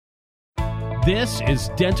This is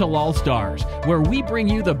Dental All Stars, where we bring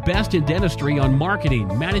you the best in dentistry on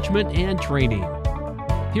marketing, management, and training.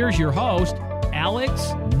 Here's your host,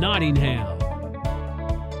 Alex Nottingham.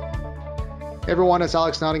 Hey everyone, it's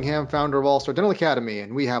Alex Nottingham, founder of All Star Dental Academy,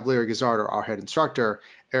 and we have Larry Guzzardo, our head instructor,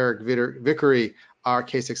 Eric Vickery, our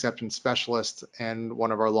case acceptance specialist, and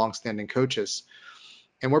one of our longstanding coaches.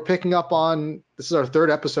 And we're picking up on, this is our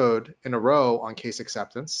third episode in a row on case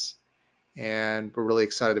acceptance. And we're really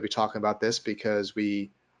excited to be talking about this because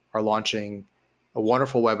we are launching a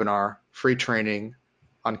wonderful webinar, free training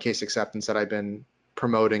on case acceptance that I've been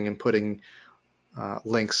promoting and putting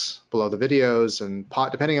links below the videos, and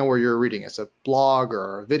depending on where you're reading, it's a blog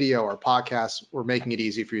or a video or a podcast, we're making it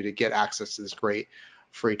easy for you to get access to this great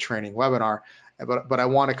free training webinar. But I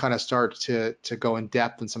want to kind of start to go in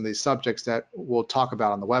depth in some of these subjects that we'll talk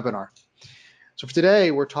about on the webinar. So for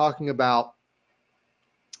today, we're talking about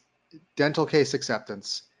dental case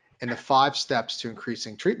acceptance and the 5 steps to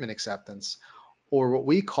increasing treatment acceptance, or what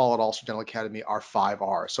we call at All Star Dental Academy, our 5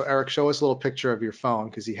 R's. So Eric, show us a little picture of your phone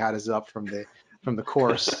because he had his up from the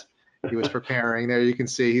course he was preparing. There you can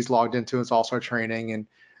see he's logged into his All Star training. And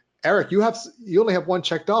Eric, you only have one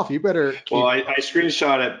checked off. You better keep... Well, I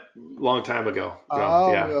screenshot it a long time ago.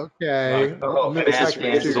 Oh, yeah. Okay. Fast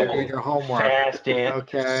You're doing your homework. Fast and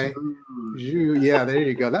okay. Yeah, there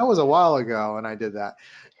you go. That was a while ago, and I did that.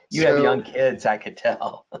 You have young kids, I could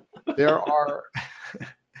tell. there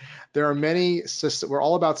are many systems. We're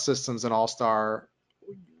all about systems in All Star.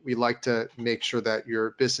 We like to make sure that your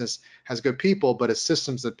business has good people, but it's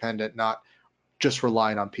systems dependent, not just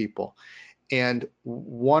relying on people. And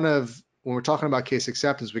when we're talking about case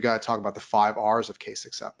acceptance, we got to talk about the 5 R's of case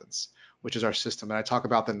acceptance, which is our system. And I talk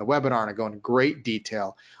about that in the webinar, and I go into great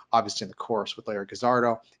detail, obviously in the course with Larry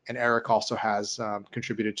Guzzardo, and Eric also has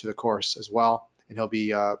contributed to the course as well. And he'll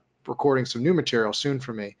be recording some new material soon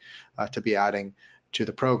for me to be adding to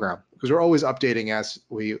the program, because we're always updating as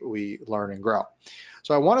we learn and grow.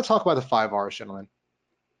 So I want to talk about the 5 R's, gentlemen.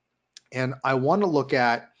 And I want to look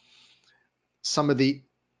at some of I'm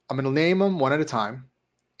going to name them one at a time.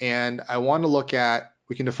 And I want to look at,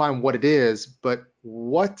 we can define what it is, but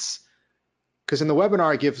because in the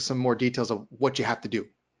webinar, I give some more details of what you have to do,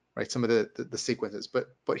 right? Some of the sequences.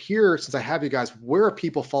 But here, since I have you guys, where are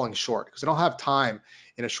people falling short? Because I don't have time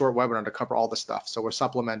in a short webinar to cover all the stuff. So we're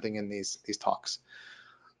supplementing in these talks.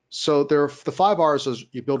 So the 5 R's is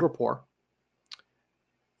you build rapport,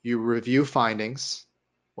 you review findings,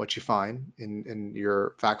 what you find in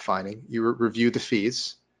your fact finding, you review the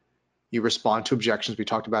fees, you respond to objections. We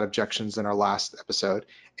talked about objections in our last episode,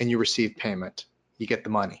 and you receive payment. You get the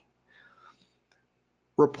money.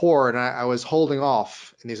 Rapport, and I was holding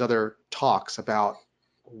off in these other talks about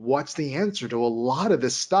what's the answer to a lot of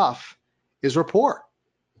this stuff is rapport.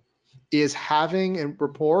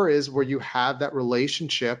 Rapport is where you have that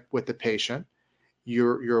relationship with the patient.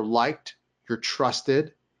 You're liked, you're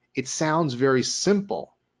trusted. It sounds very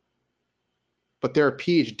simple, but there are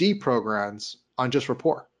PhD programs on just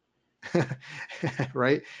rapport.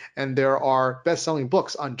 Right? And there are best-selling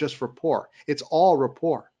books on just rapport. It's all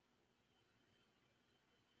rapport.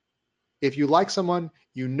 If you like someone,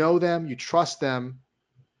 you know them, you trust them,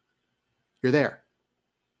 you're there.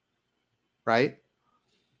 Right?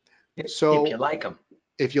 If you like them.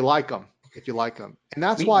 If you like them. And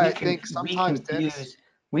that's why I think sometimes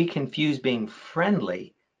we confuse being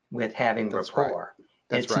friendly with having rapport. Right.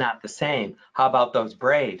 That's it's not the same. How about those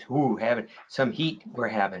Braves? Having some heat we're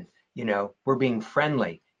having. We're being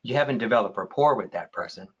friendly. You haven't developed rapport with that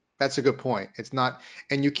person. That's a good point. It's not,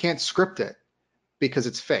 and you can't script it because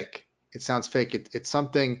it's fake. It sounds fake. It's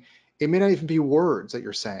something, it may not even be words that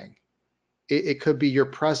you're saying. It could be your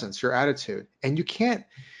presence, your attitude. And you can't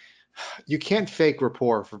fake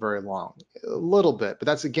rapport for very long. A little bit, but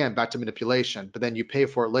that's, again, back to manipulation. But then you pay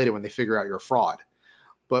for it later when they figure out you're a fraud.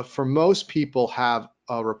 But for most people have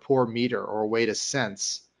a rapport meter or a way to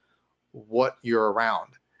sense what you're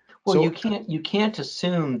around. Well, you can't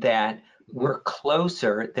assume that we're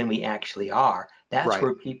closer than we actually are. That's right.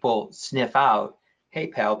 Where people sniff out, hey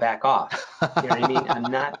pal, back off. You know what I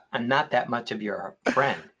mean? I'm not that much of your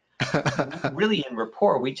friend. Really, in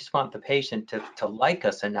rapport, we just want the patient to like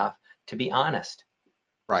us enough to be honest.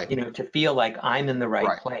 Right. To feel like I'm in the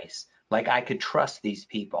right place, like I could trust these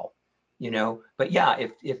people. But yeah,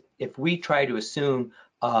 if we try to assume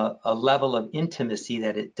a level of intimacy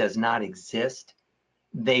that it does not exist,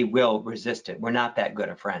 they will resist it. We're not that good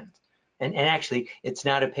of friends. And actually, it's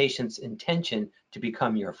not a patient's intention to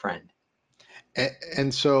become your friend.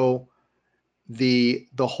 And so the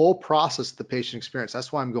whole process, the patient experience,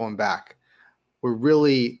 that's why I'm going back. We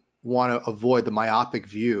really want to avoid the myopic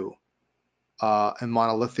view a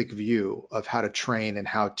monolithic view of how to train and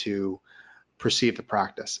how to perceive the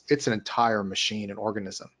practice. It's an entire machine and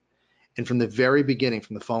organism. And from the very beginning,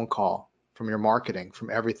 from the phone call, from your marketing, from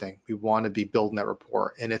everything, we want to be building that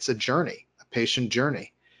rapport. And it's a journey, a patient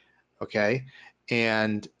journey. Okay.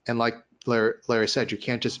 And like Larry said, you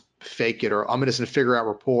can't just fake it, or I'm just going to figure out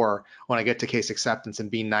rapport when I get to case acceptance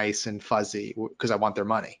and be nice and fuzzy because I want their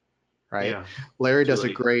money. Right. Yeah, Larry does a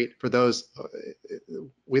great, for those,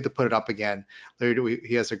 we have to put it up again. Larry,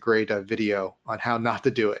 he has a great video on how not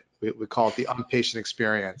to do it. We call it the Unpatient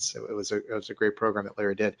Experience. It was a great program that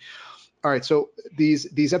Larry did. All right, so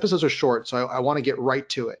these episodes are short, so I want to get right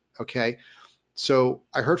to it. Okay, so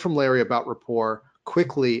I heard from Larry about rapport.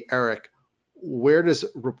 Quickly, Eric, where does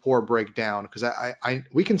rapport break down? Because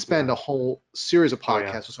we can spend a whole series of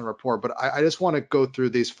podcasts on rapport, but I just want to go through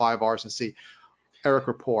these 5 R's and see. Eric,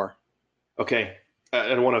 rapport. Okay, I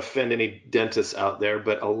don't want to offend any dentists out there,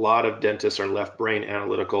 but a lot of dentists are left brain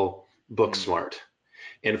analytical, book smart.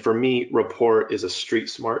 And for me, rapport is a street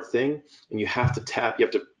smart thing, and you have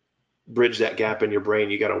to bridge that gap in your brain.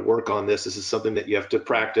 You got to work on this. This is something that you have to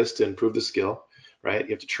practice to improve the skill, right?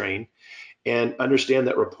 You have to train and understand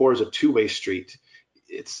that rapport is a two-way street.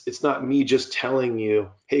 It's not me just telling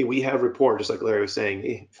you, hey, we have rapport, just like Larry was saying,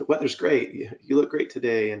 hey, the weather's great, you look great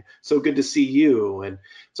today, and so good to see you. And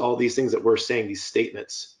it's all these things that we're saying, these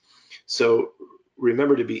statements. So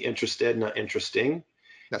remember to be interested, not interesting.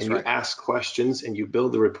 That's and right. You ask questions and you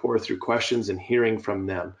build the rapport through questions and hearing from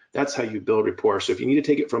them. That's how you build rapport. So if you need to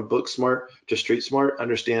take it from book smart to street smart,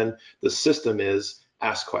 understand the system is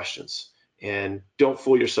ask questions. And don't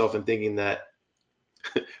fool yourself in thinking that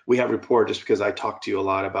we have rapport just because I talk to you a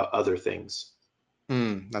lot about other things.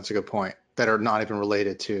 That's a good point, that are not even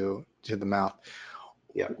related to the mouth.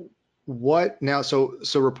 Yeah. What now? So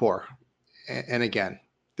rapport, and again,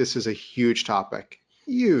 this is a huge topic,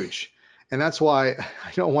 huge. And that's why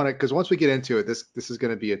I don't want to, because once we get into it, this is going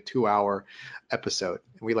to be a 2-hour episode,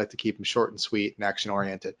 and we like to keep them short and sweet and action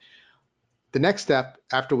oriented. The next step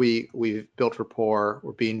after we've built rapport,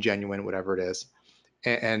 we're being genuine, whatever it is,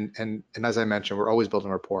 and as I mentioned, we're always building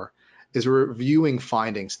rapport, is reviewing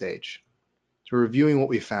finding stage. So reviewing what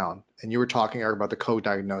we found, and you were talking, Eric, about the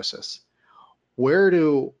co-diagnosis.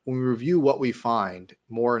 When we review what we find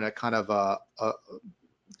more in a kind of a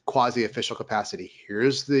quasi-official capacity,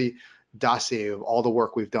 here's the dossier of all the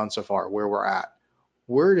work we've done so far, where we're at.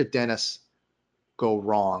 Where did dentists go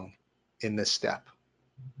wrong in this step?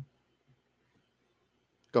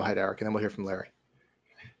 Go ahead, Eric, and then we'll hear from Larry.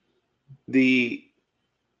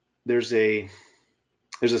 There's a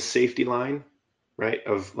safety line, right?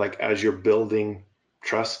 Of like, as you're building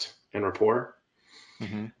trust and rapport.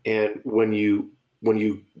 Mm-hmm. And when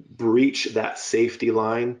you breach that safety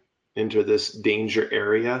line into this danger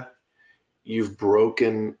area, you've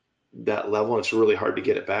broken that level, and it's really hard to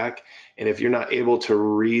get it back. And if you're not able to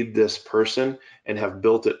read this person and have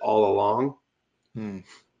built it all along, in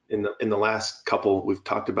the last couple we've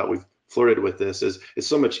talked about, we've flirted with this, is it's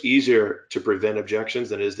so much easier to prevent objections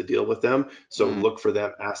than it is to deal with them. So look for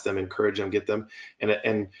them, ask them, encourage them, get them.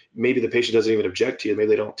 And maybe the patient doesn't even object to you. Maybe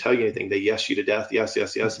they don't tell you anything. They yes you to death, yes.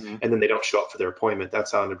 And then they don't show up for their appointment.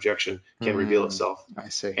 That's how an objection can reveal itself. I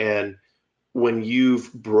see. And when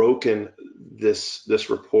you've broken this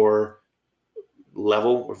rapport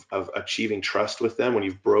level of achieving trust with them, when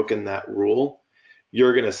you've broken that rule,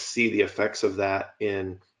 you're going to see the effects of that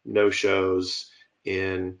in no-shows,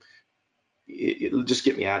 in it'll just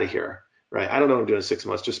get me out of here, right? I don't know what I'm doing in 6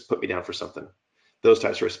 months, just put me down for something. Those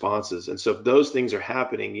types of responses. And so if those things are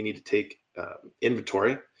happening, you need to take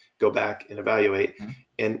inventory, go back and evaluate.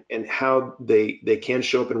 And how they can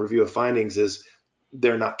show up in review of findings is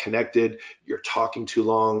they're not connected, you're talking too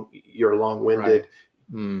long, you're long-winded.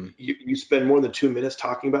 Right. You spend more than 2 minutes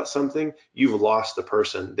talking about something, you've lost the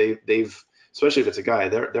person. They've especially if it's a guy,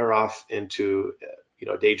 they're off into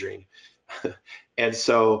daydream. And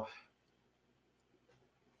so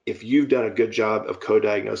if you've done a good job of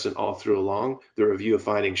co-diagnosing all through along, the review of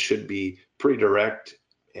findings should be pretty direct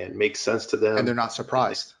and make sense to them. And they're not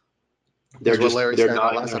surprised. They're not in their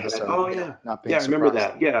head. Oh yeah, I remember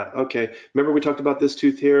that. Yeah, okay. Remember we talked about this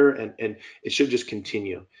tooth here, and it should just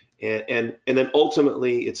continue. And then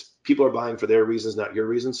ultimately, it's people are buying for their reasons, not your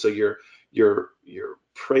reasons. So your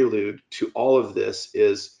prelude to all of this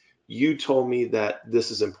is, you told me that this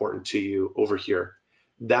is important to you over here.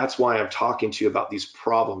 That's why I'm talking to you about these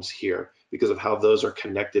problems here, because of how those are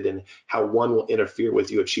connected and how one will interfere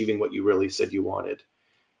with you achieving what you really said you wanted.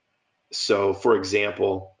 So for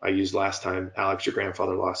example, I used last time, Alex, your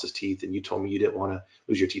grandfather lost his teeth and you told me you didn't want to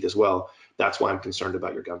lose your teeth as well. That's why I'm concerned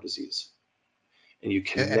about your gum disease. And you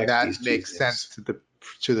connect and that these makes sense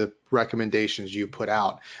to the recommendations you put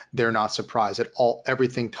out, they're not surprised at all.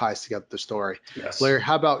 Everything ties together the story. Yes. Larry,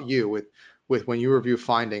 how about you with when you review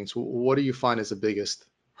findings? What do you find is the biggest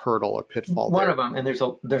hurdle or pitfall One there? of them, and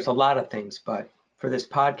there's a lot of things, but for this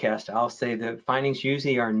podcast, I'll say the findings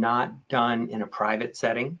usually are not done in a private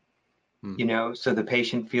setting. So the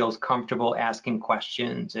patient feels comfortable asking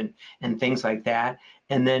questions and things like that.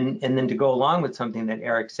 And then to go along with something that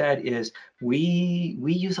Eric said is we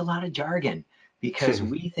use a lot of jargon because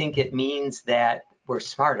we think it means that we're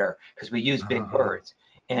smarter because we use big words.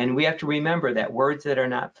 And we have to remember that words that are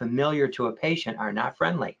not familiar to a patient are not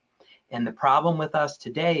friendly. And the problem with us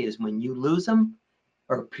today is when you lose them,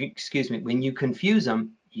 or excuse me, when you confuse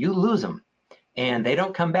them, you lose them. And they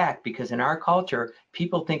don't come back because in our culture,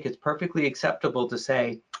 people think it's perfectly acceptable to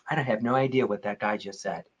say, I don't have no idea what that guy just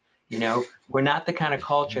said. We're not the kind of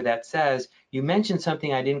culture that says, you mentioned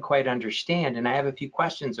something I didn't quite understand, and I have a few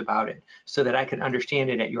questions about it so that I can understand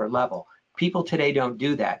it at your level. People today don't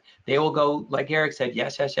do that. They will go, like Eric said,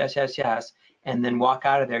 yes, yes, yes, yes, yes, and then walk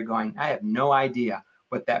out of there going, I have no idea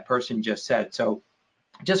what that person just said. So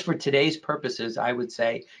just for today's purposes, I would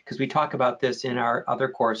say, because we talk about this in our other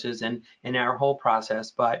courses and in our whole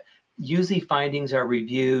process, but usually findings are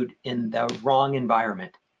reviewed in the wrong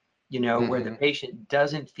environment, where the patient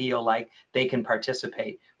doesn't feel like they can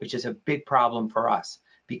participate, which is a big problem for us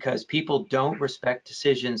because people don't respect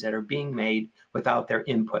decisions that are being made without their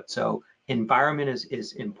input. So environment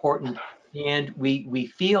is important. And we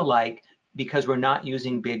feel like because we're not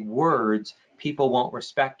using big words, people won't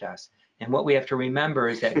respect us. And what we have to remember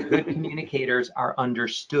is that good communicators are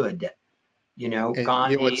understood.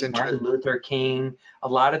 Gandhi, Martin Luther King, a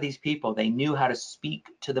lot of these people, they knew how to speak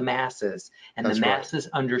to the masses, and the masses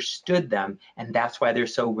understood them, and that's why they're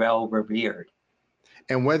so well revered.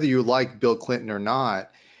 And whether you like Bill Clinton or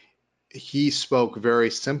not, he spoke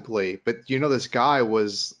very simply. But this guy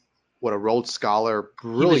was a Rhodes Scholar,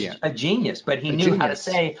 brilliant. He was a genius, but he knew how to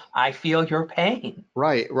say, I feel your pain.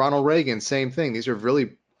 Right. Ronald Reagan, same thing. These are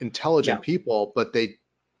really intelligent people, but they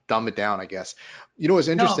dumb it down, I guess. What's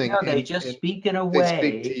interesting? No, they just speak in a way. They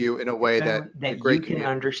speak to you in a way that you can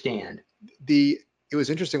understand. It was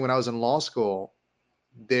interesting when I was in law school.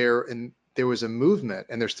 There was a movement,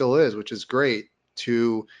 and there still is, which is great,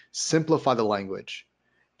 to simplify the language,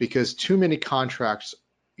 because too many contracts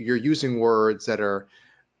you're using words that are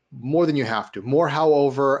more than you have to. More,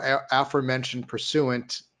 however, aforementioned,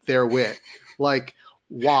 pursuant, therewith. Like,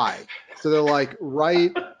 why? So they're like,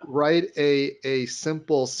 write a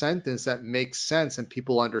simple sentence that makes sense and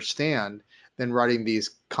people understand than writing these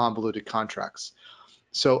convoluted contracts.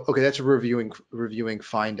 So, okay, that's reviewing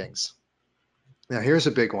findings. Now, here's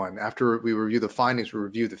a big one. After we review the findings, we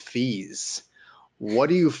review the fees. What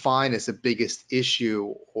do you find is the biggest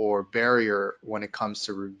issue or barrier when it comes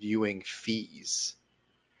to reviewing fees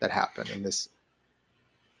that happen in this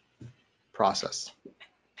process?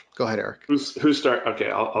 Go ahead, Eric. Who's start?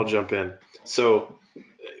 Okay, I'll jump in. So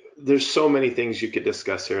there's so many things you could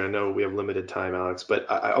discuss here. I know we have limited time, Alex, but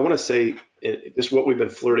I want to say just what we've been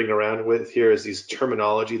flirting around with here is these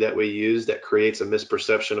terminology that we use that creates a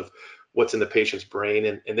misperception of what's in the patient's brain,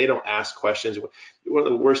 and they don't ask questions. One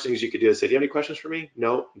of the worst things you could do is say, do you have any questions for me?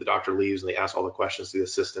 No. The doctor leaves and they ask all the questions to the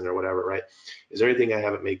assistant or whatever, right? Is there anything I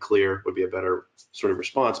haven't made clear would be a better sort of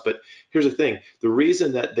response. But here's the thing. The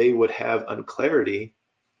reason that they would have unclarity,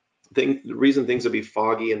 the reason things would be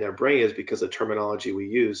foggy in their brain is because of terminology we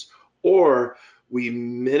use, or we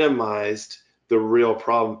minimized the real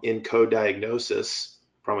problem in co-diagnosis.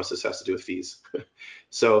 Promise this has to do with fees.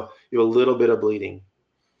 So you have a little bit of bleeding.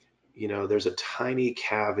 There's a tiny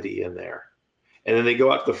cavity in there. And then they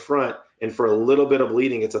go out to the front, and for a little bit of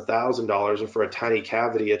bleeding, it's $1,000. And for a tiny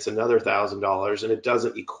cavity, it's another $1,000. And it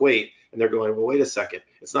doesn't equate. And they're going, well, wait a second.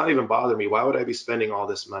 It's not even bothering me. Why would I be spending all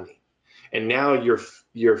this money? And now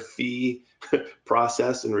your fee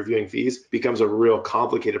process and reviewing fees becomes a real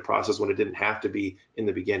complicated process when it didn't have to be in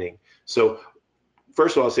the beginning. So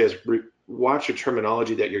first of all, I'll say is watch your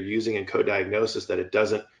terminology that you're using in co-diagnosis, that it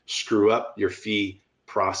doesn't screw up your fee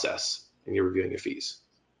process and you're reviewing your fees.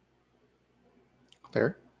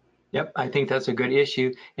 Fair. Yep, I think that's a good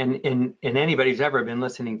issue. And anybody who's ever been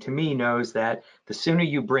listening to me knows that the sooner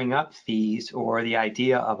you bring up fees or the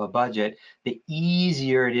idea of a budget, the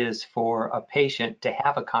easier it is for a patient to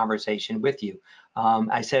have a conversation with you.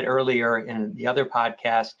 I said earlier in the other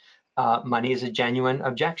podcast, money is a genuine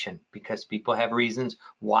objection because people have reasons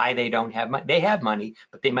why they don't have money. They have money,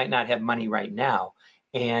 but they might not have money right now.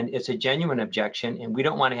 And it's a genuine objection, and we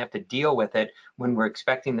don't want to have to deal with it when we're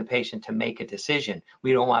expecting the patient to make a decision.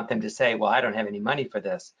 We don't want them to say, well, I don't have any money for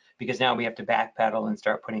this, because now we have to backpedal and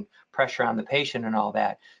start putting pressure on the patient and all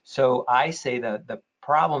that. So I say the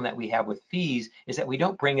problem that we have with fees is that we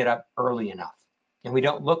don't bring it up early enough, and we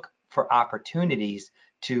don't look for opportunities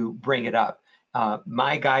to bring it up.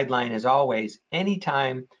 My guideline is always,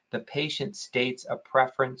 anytime the patient states a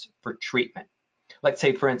preference for treatment. Let's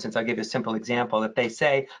say, for instance, I'll give you a simple example. If they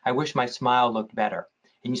say, I wish my smile looked better,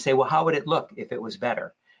 and you say, well, how would it look if it was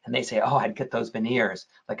better? And they say, oh, I'd get those veneers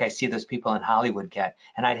like I see those people in Hollywood get,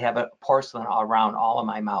 and I'd have a porcelain all around all of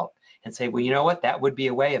my mouth. And say, well, you know what? That would be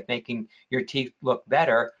a way of making your teeth look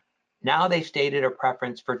better. Now they've stated a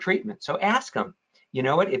preference for treatment. So ask them, you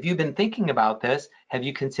know what? If you've been thinking about this, have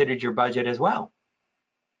you considered your budget as well?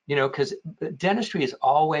 You know, because dentistry is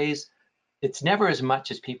always, it's never as much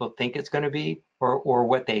as people think it's going to be, or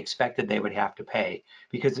what they expected they would have to pay,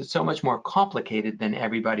 because it's so much more complicated than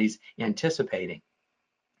everybody's anticipating.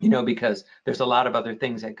 You know, because there's a lot of other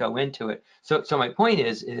things that go into it. So my point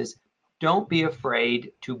is don't be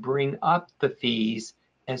afraid to bring up the fees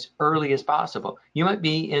as early as possible. You might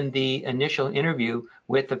be in the initial interview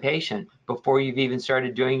with the patient before you've even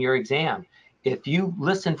started doing your exam. If you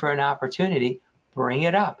listen for an opportunity, bring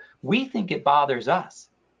it up. We think it bothers us.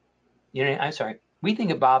 You know, I'm sorry, we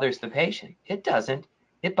think it bothers the patient. It doesn't.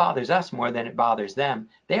 It bothers us more than it bothers them.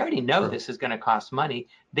 They already know this is going to cost money.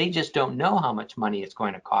 They just don't know how much money it's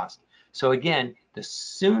going to cost. So again, the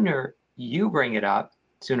sooner you bring it up,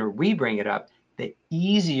 sooner we bring it up, the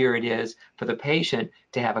easier it is for the patient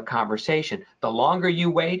to have a conversation. The longer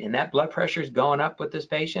you wait and that blood pressure is going up with this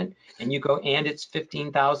patient, and you go, and it's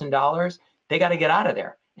 $15,000, they got to get out of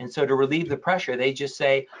there. And so to relieve the pressure, they just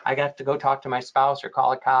say, I got to go talk to my spouse or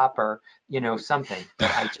call a cop or, you know, something.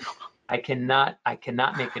 But I cannot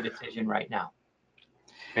make a decision right now.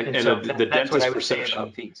 And so the that's what I would perception, say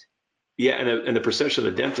about fees. Yeah, and the perception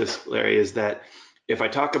of the dentist, Larry, is that if I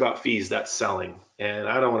talk about fees, that's selling, and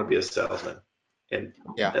I don't want to be a salesman. And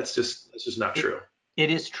that's just not true.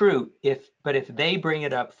 It is true but if they bring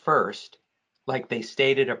it up first, like they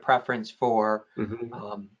stated a preference for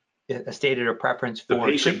the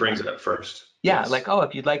patient brings it up first. Yeah, like, oh,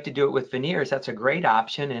 if you'd like to do it with veneers, that's a great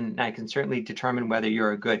option, and I can certainly determine whether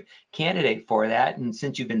you're a good candidate for that. And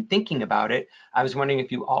since you've been thinking about it, I was wondering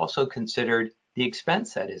if you also considered the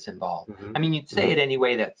expense that is involved. I mean, you'd say it any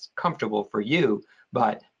way that's comfortable for you,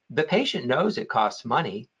 but the patient knows it costs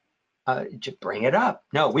money. Just bring it up.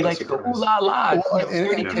 No, we like to go, ooh la la,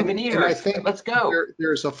 32 veneers. And I think let's go.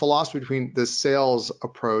 There's a philosophy between the sales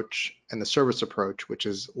approach and the service approach, which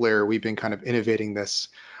is, Larry, we've been kind of innovating this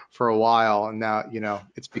for a while, and now, you know,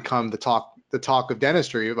 it's become the talk of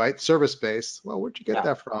dentistry, right? Service based. Well, where'd you get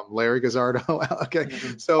that from? Larry Gazzardo. Okay.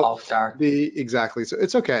 So All-star. Exactly. So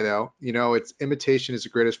it's okay though. You know, it's imitation is the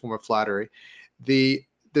greatest form of flattery. The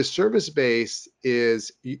service based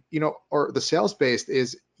is, you know, or the sales based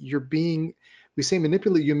is you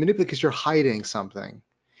manipulate because you're hiding something.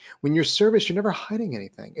 When you're service, you're never hiding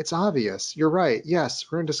anything. It's obvious. You're right.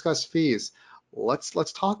 Yes, we're going to discuss fees. Let's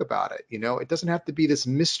talk about it. You know, it doesn't have to be this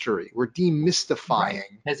mystery. We're demystifying. Right.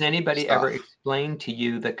 Has anybody ever explained to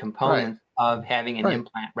you the components of having an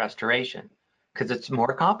implant restoration? Because it's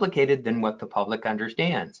more complicated than what the public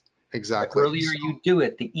understands. Exactly. The earlier you do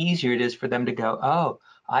it, the easier it is for them to go, oh,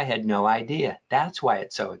 I had no idea. That's why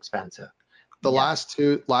it's so expensive. The last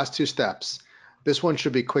two steps. This one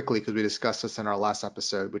should be quickly because we discussed this in our last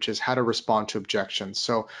episode, which is how to respond to objections.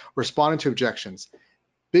 So responding to objections.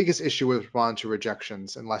 Biggest issue with responding to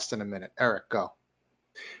rejections in less than a minute. Eric, go.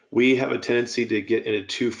 We have a tendency to get into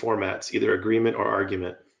two formats, either agreement or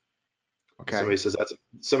argument. Okay.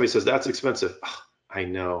 Somebody says that's expensive. Oh, I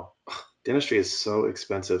know. Oh, dentistry is so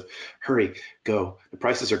expensive. Hurry, go. The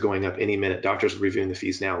prices are going up any minute. Doctors are reviewing the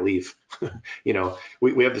fees now. Leave. You know,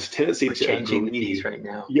 we have this tendency to changing the fees right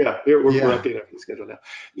now. Yeah, we're updating our fee schedule now.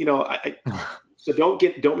 You know, so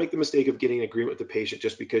don't make the mistake of getting an agreement with the patient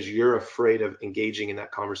just because you're afraid of engaging in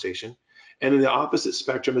that conversation. And then the opposite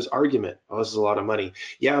spectrum is argument. Oh, this is a lot of money.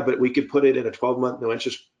 Yeah, but we could put it in a 12-month no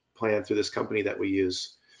interest plan through this company that we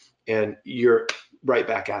use. And you're right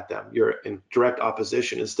back at them. You're in direct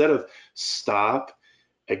opposition. Instead of stop,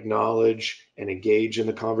 acknowledge, and engage in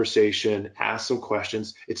the conversation, ask some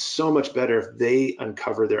questions. It's so much better if they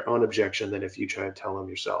uncover their own objection than if you try to tell them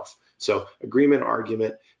yourself. So agreement,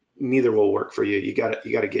 argument, neither will work for you. You got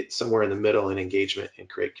to get somewhere in the middle in engagement and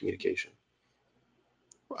create communication.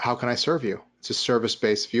 How can I serve you? It's a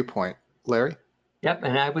service-based viewpoint. Larry? Yep,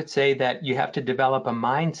 and I would say that you have to develop a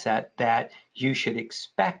mindset that you should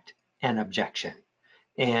expect an objection.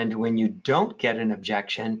 And when you don't get an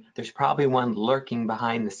objection, there's probably one lurking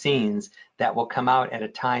behind the scenes that will come out at a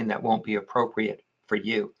time that won't be appropriate for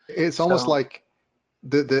you. It's almost like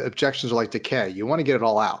the objections are like decay. You want to get it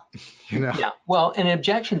all out, you know? Yeah, well, an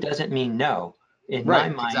objection doesn't mean no. In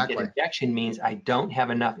Right, my mind, exactly. an objection means I don't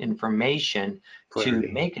have enough information Clarity.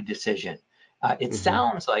 to make a decision. It Mhm.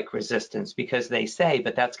 sounds like resistance because they say,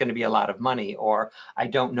 but that's going to be a lot of money, or I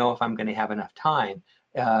don't know if I'm going to have enough time.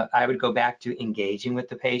 I would go back to engaging with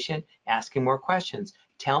the patient, asking more questions.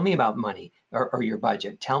 Tell me about money or your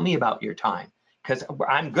budget. Tell me about your time, because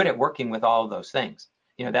I'm good at working with all of those things.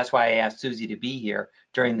 You know, that's why I asked Susie to be here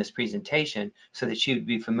during this presentation so that she would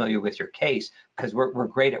be familiar with your case, because we're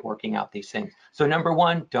great at working out these things. So number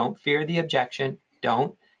one, don't fear the objection.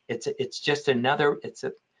 Don't. It's just another, it's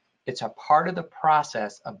a part of the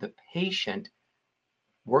process of the patient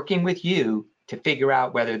working with you to figure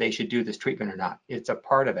out whether they should do this treatment or not. It's a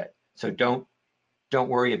part of it. So don't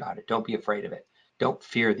worry about it. Don't be afraid of it. Don't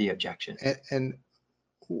fear the objection. And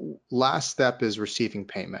last step is receiving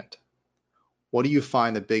payment. What do you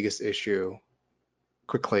find the biggest issue,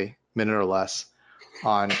 quickly, minute or less,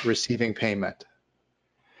 on receiving payment?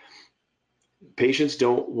 Patients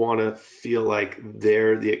don't want to feel like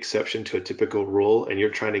they're the exception to a typical rule and you're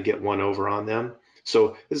trying to get one over on them.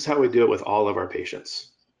 So this is how we do it with all of our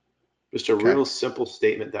patients. Just a real simple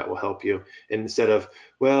statement that will help you. And instead of,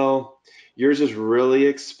 well, yours is really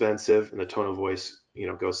expensive, and the tone of voice,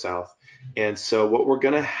 goes south. And so what we're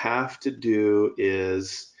going to have to do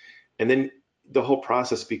is, and then the whole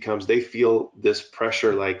process becomes, they feel this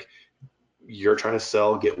pressure, like you're trying to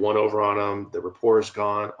sell, get one over on them, the rapport is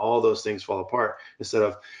gone, all those things fall apart. Instead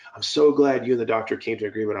of, I'm so glad you and the doctor came to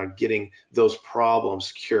an agreement on getting those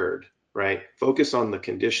problems cured, right? Focus on the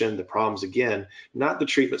condition, the problems again, not the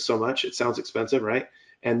treatment so much. It sounds expensive, right?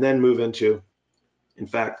 And then move into, in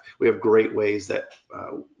fact, we have great ways that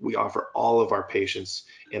we offer all of our patients,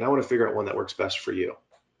 and I want to figure out one that works best for you.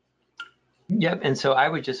 Yep. And so I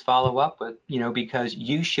would just follow up with, because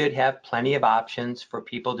you should have plenty of options for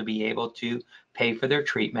people to be able to pay for their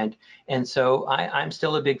treatment. And so I'm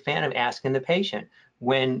still a big fan of asking the patient,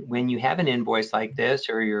 when you have an invoice like this,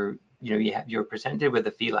 or you're presented with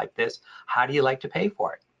a fee like this, how do you like to pay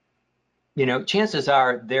for it? Chances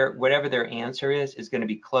are whatever their answer is going to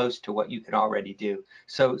be close to what you can already do.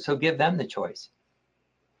 So give them the choice.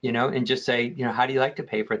 And just say, how do you like to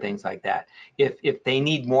pay for things like that? If they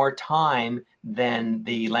need more time than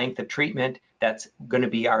the length of treatment, that's going to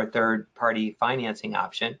be our third party financing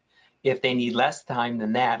option. If they need less time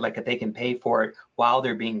than that, like if they can pay for it while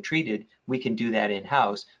they're being treated, we can do that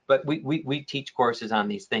in-house. But we teach courses on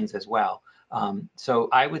these things as well. So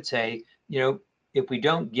I would say, if we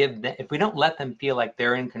don't let them feel like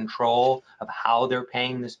they're in control of how they're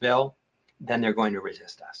paying this bill, then they're going to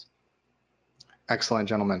resist us. Excellent,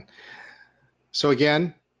 gentlemen. So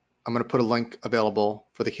again, I'm going to put a link available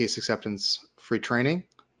for the case acceptance free training,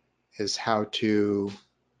 is how to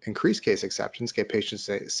increase case acceptance, get patients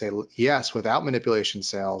to say yes without manipulation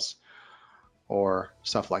sales or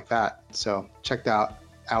stuff like that. So check that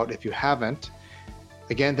out if you haven't.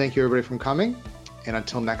 Again, thank you everybody for coming. And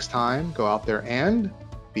until next time, go out there and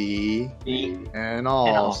be an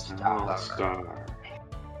all-star.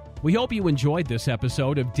 We hope you enjoyed this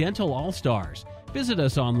episode of Dental All-Stars. Visit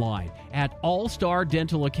us online at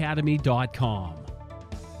allstardentalacademy.com.